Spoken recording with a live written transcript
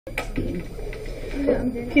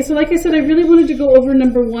Okay, so like I said, I really wanted to go over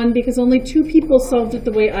number one because only 2 people solved it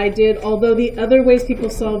the way I did, although the other ways people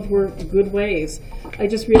solved were good ways. I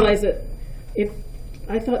just realized that if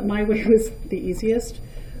I thought my way was the easiest.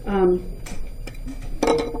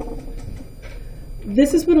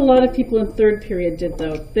 This is what a lot of people in third period did,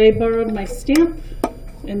 though. They borrowed my stamp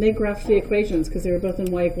and they graphed the equations because they were both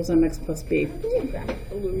in y equals mx plus b.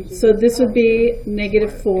 So this would be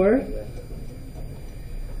 -4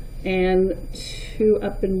 and 2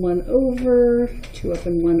 up and 1 over, 2 up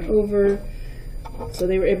and 1 over. So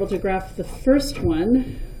they were able to graph the first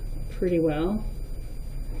one pretty well.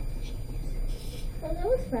 Oh, that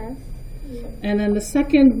was fast. And then the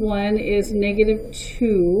second one is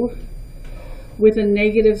 -2 with a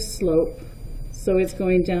negative slope. So it's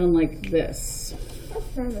going down like this. That's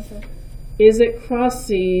promising. Is it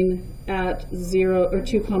crossing at 0 or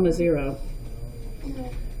 2, 0?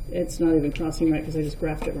 It's not even crossing right because I just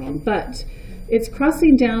graphed it wrong. But it's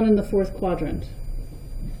crossing down in the 4th quadrant.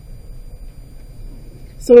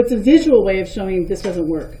 So it's a visual way of showing this doesn't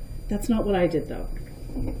work. That's not what I did, though.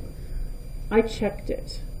 I checked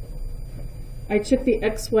it. I took the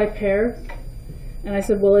xy pair and I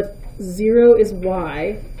said, well, if 0 is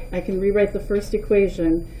y, I can rewrite the first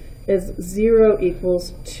equation as 0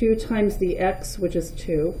 equals 2 times the x, which is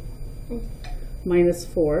 2, minus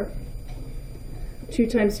 4. 2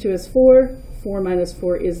 times 2 is 4. 4 minus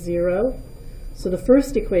 4 is 0. So the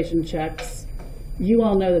first equation checks. You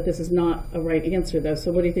all know that this is not a right answer, though.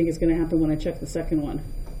 So what do you think is going to happen when I check the second one?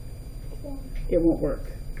 It won't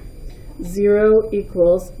work. 0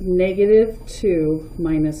 equals -2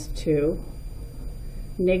 minus 2.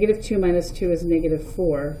 -2 minus 2 is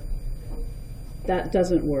 -4. That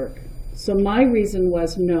doesn't work. So my reason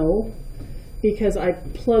was no, because I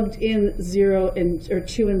plugged in 0 and or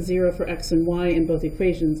 2 and 0 for x and y in both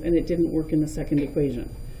equations, and it didn't work in the second equation.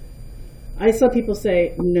 I saw people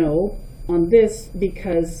say no on this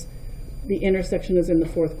because the intersection is in the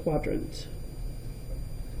 4th quadrant.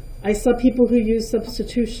 I saw people who used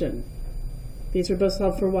substitution. These were both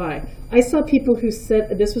solved for y. I saw people who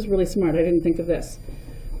said, this was really smart, I didn't think of this.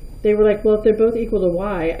 They were like, well, if they're both equal to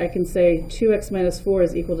y, I can say 2x minus 4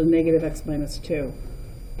 is equal to -x minus 2.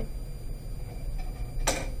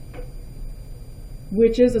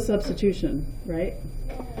 Which is a substitution, right?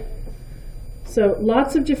 So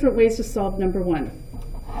lots of different ways to solve number one.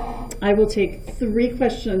 I will take 3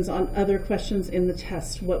 questions on other questions in the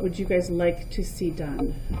test. What would you guys like to see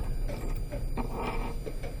done?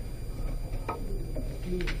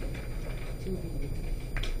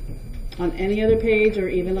 On any other page or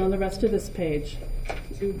even on the rest of this page?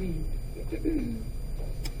 2B.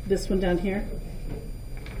 This one down here?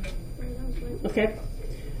 Okay.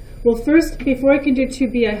 Well, first, before I can do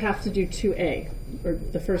 2B, I have to do 2A, or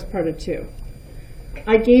the first part of 2.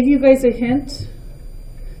 I gave you guys a hint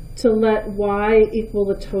to let y equal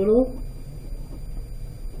the total.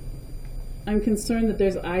 I'm concerned that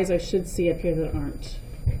there's eyes I should see up here that aren't.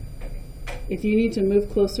 If you need to move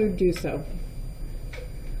closer, do so.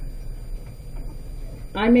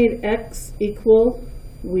 I made x equal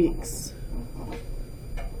weeks.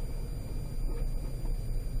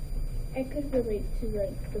 I could relate to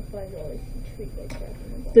like the $5 treat like that.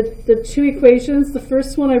 The 2 equations, the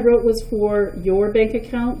first one I wrote was for your bank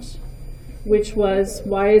account, which was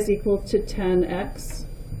y is equal to 10x.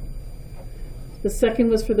 The second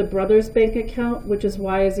was for the brother's bank account, which is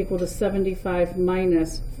y is equal to 75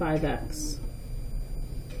 minus 5x.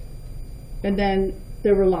 And then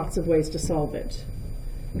there were lots of ways to solve it.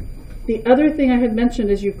 The other thing I had mentioned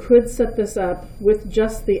is you could set this up with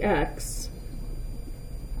just the x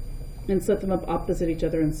and set them up opposite each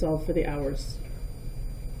other and solve for the hours.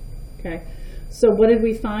 Okay, so what did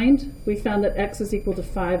we find? We found that x is equal to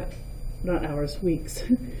 5, not hours, weeks.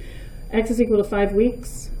 X is equal to 5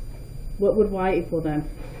 weeks. What would y equal then?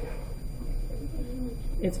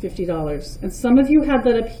 It's $50. And some of you had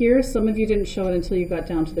that up here, some of you didn't show it until you got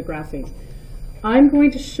down to the graphing. I'm going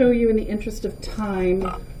to show you in the interest of time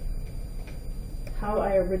how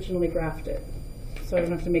I originally graphed it. So I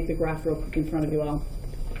don't have to make the graph real quick in front of you all.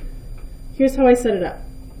 Here's how I set it up.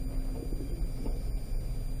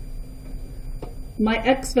 My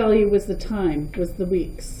x value was the time, was the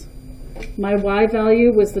weeks. My y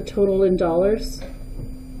value was the total in dollars.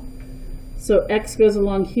 So x goes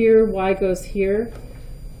along here, y goes here.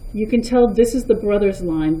 You can tell this is the brother's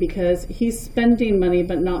line because he's spending money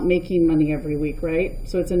but not making money every week, right?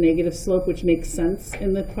 So it's a negative slope, which makes sense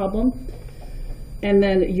in the problem. And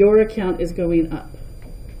then your account is going up.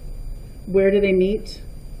 Where do they meet?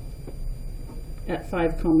 At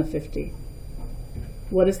 5,50.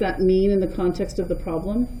 What does that mean in the context of the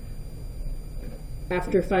problem?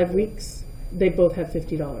 after 5 weeks, they both have $50.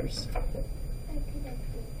 I could update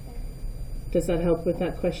that. Does that help with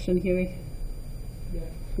that question, Huey?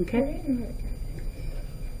 Okay. I didn't know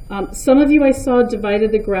that. Some of you I saw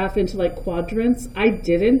divided the graph into like quadrants. I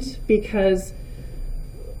didn't, because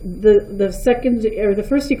the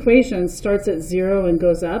first equation starts at 0 and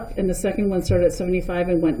goes up, and the second one started at 75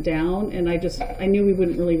 and went down, and I knew we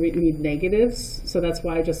wouldn't really need negatives, so that's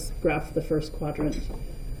why I just graphed the first quadrant.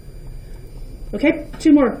 Okay,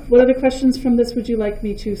 2 more. What other questions from this would you like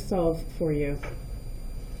me to solve for you?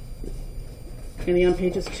 Any on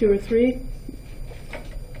pages 2 or 3?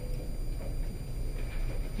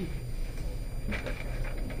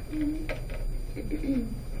 Should be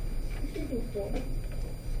 4.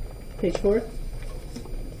 Page 4?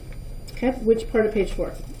 Okay, which part of page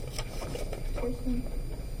 4? First one.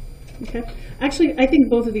 Okay. Actually, I think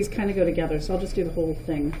both of these kind of go together, so I'll just do the whole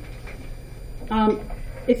thing.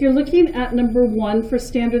 If you're looking at number 1 for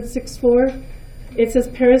standard 6-4, it says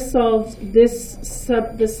Paris solved this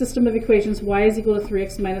system of equations, y is equal to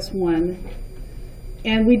 3x minus 1,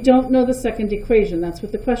 and we don't know the second equation, that's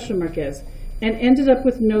what the question mark is, and ended up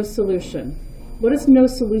with no solution. What does no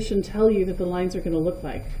solution tell you that the lines are going to look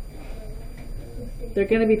like? They're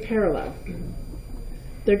going to be parallel.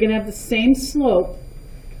 They're going to have the same slope,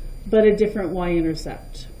 but a different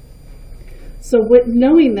y-intercept. So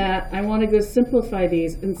knowing that, I want to go simplify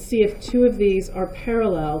these and see if 2 of these are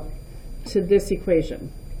parallel to this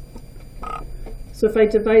equation. So if I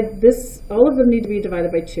divide this, all of them need to be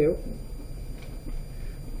divided by 2.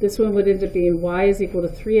 This one would end up being y is equal to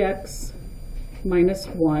 3x minus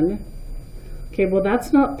 1. Okay, well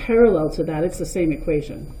that's not parallel to that, it's the same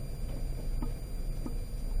equation.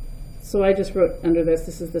 So I just wrote under this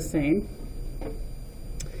is the same.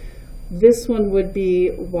 This one would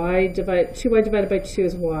be 2y divided by 2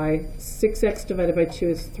 is y, 6x divided by 2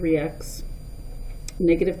 is 3x,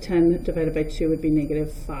 negative 10 divided by 2 would be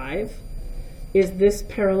negative 5. Is this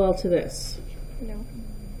parallel to this? No.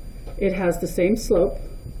 It has the same slope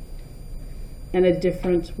and a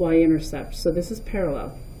different y-intercept, so this is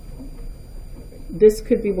parallel. This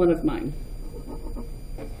could be one of mine.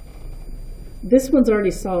 This one's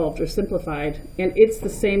already solved or simplified, and it's the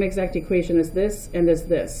same exact equation as this and as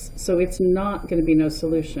this. So it's not going to be no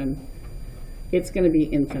solution. It's going to be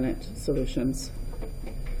infinite solutions.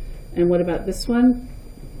 And what about this one?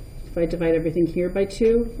 If I divide everything here by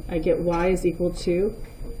 2, I get y is equal to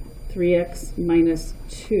 3x minus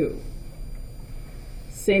 2.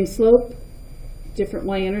 Same slope, different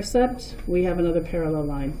y-intercept. We have another parallel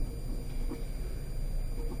line.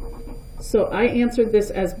 So I answered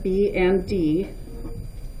this as B and D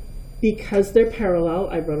because they're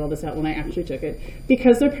parallel. I wrote all this out when I actually took it.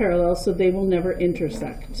 Because they're parallel, so they will never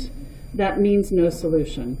intersect. That means no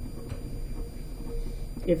solution.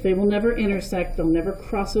 If they will never intersect, they'll never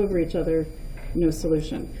cross over each other, no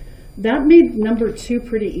solution. That made number 2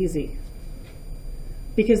 pretty easy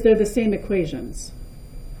because they're the same equations.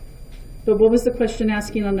 But what was the question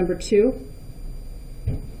asking on number 2?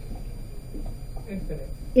 Infinite.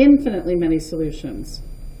 Infinitely many solutions.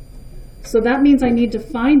 So that means I need to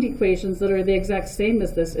find equations that are the exact same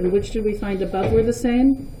as this. And which did we find above were the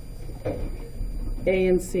same? A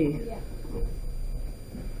and C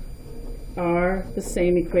are the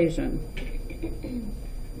same equation.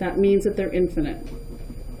 That means that they're infinite.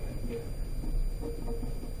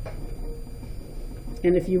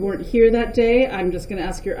 And if you weren't here that day, I'm just going to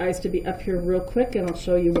ask your eyes to be up here real quick and I'll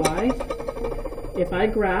show you why. If I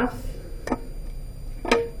graph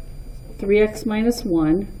 3x minus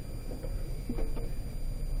 1,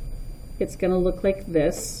 it's going to look like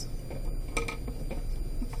this.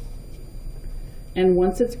 And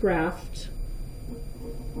once it's graphed,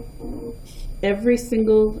 every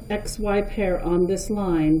single xy pair on this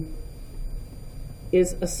line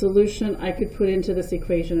is a solution I could put into this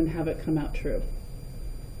equation and have it come out true.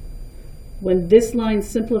 When this line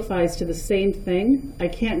simplifies to the same thing, I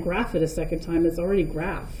can't graph it a second time, it's already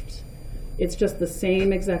graphed. It's just the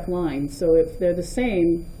same exact line. So if they're the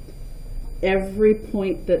same, every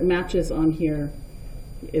point that matches on here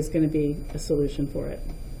is going to be a solution for it.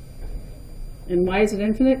 And why is it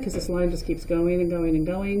infinite? Because this line just keeps going and going and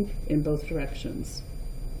going in both directions.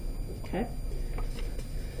 Okay.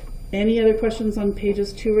 Any other questions on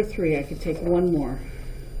pages 2 or 3? I could take one more.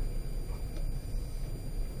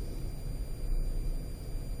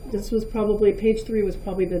 This was probably, page 3 was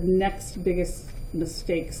probably the next biggest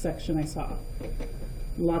mistake section I saw.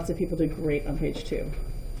 Lots of people did great on page 2.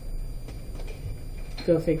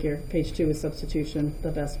 Go figure. Page 2 is substitution,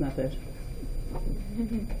 the best method.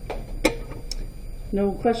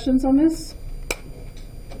 No questions on this?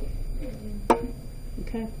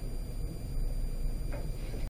 Okay.